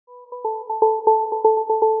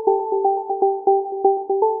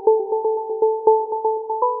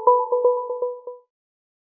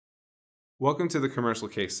Welcome to the commercial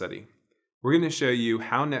case study. We're going to show you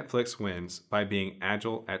how Netflix wins by being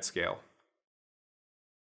agile at scale.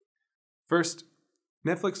 First,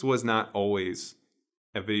 Netflix was not always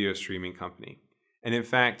a video streaming company. And in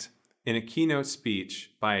fact, in a keynote speech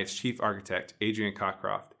by its chief architect, Adrian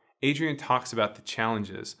Cockroft, Adrian talks about the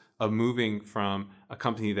challenges of moving from a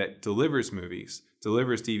company that delivers movies,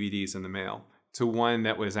 delivers DVDs in the mail, to one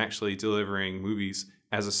that was actually delivering movies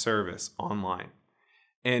as a service online.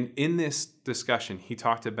 And in this discussion, he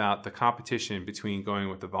talked about the competition between going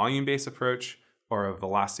with a volume-based approach or a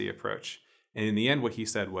velocity approach. And in the end, what he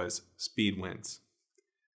said was speed wins.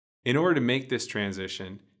 In order to make this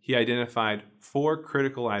transition, he identified 4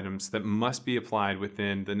 critical items that must be applied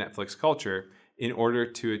within the Netflix culture in order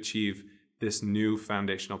to achieve this new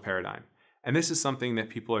foundational paradigm. And this is something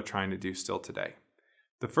that people are trying to do still today.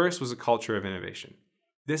 The first was a culture of innovation.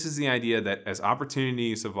 This is the idea that as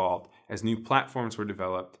opportunities evolved, as new platforms were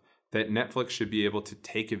developed, that Netflix should be able to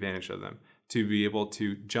take advantage of them, to be able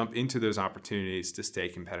to jump into those opportunities to stay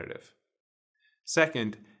competitive.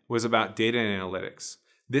 Second was about data and analytics.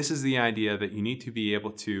 This is the idea that you need to be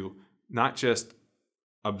able to not just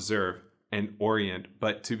observe and orient,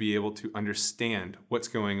 but to be able to understand what's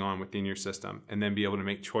going on within your system and then be able to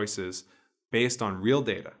make choices based on real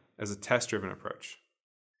data as a test-driven approach.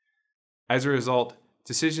 As a result,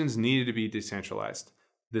 decisions needed to be decentralized.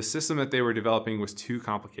 The system that they were developing was too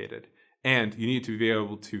complicated, and you need to be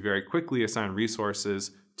able to very quickly assign resources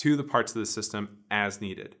to the parts of the system as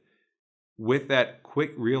needed. With that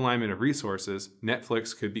quick realignment of resources,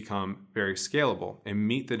 Netflix could become very scalable and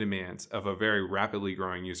meet the demands of a very rapidly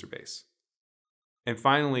growing user base. And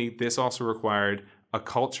finally, this also required a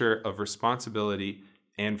culture of responsibility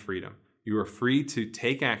and freedom. You were free to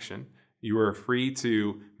take action, you were free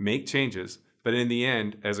to make changes, but in the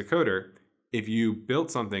end, as a coder, if you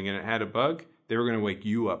built something and it had a bug, they were going to wake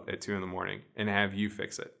you up at 2 in the morning and have you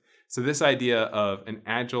fix it. So this idea of an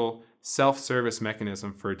agile self-service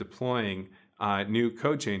mechanism for deploying new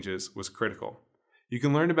code changes was critical. You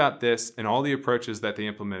can learn about this and all the approaches that they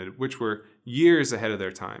implemented, which were years ahead of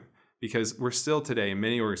their time, because we're still today in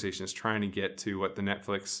many organizations trying to get to what the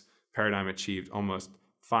Netflix paradigm achieved almost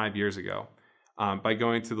 5 years ago by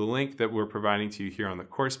going to the link that we're providing to you here on the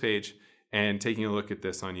course page and taking a look at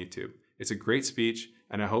this on YouTube. It's a great speech,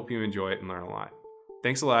 and I hope you enjoy it and learn a lot.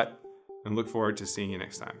 Thanks a lot, and look forward to seeing you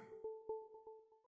next time.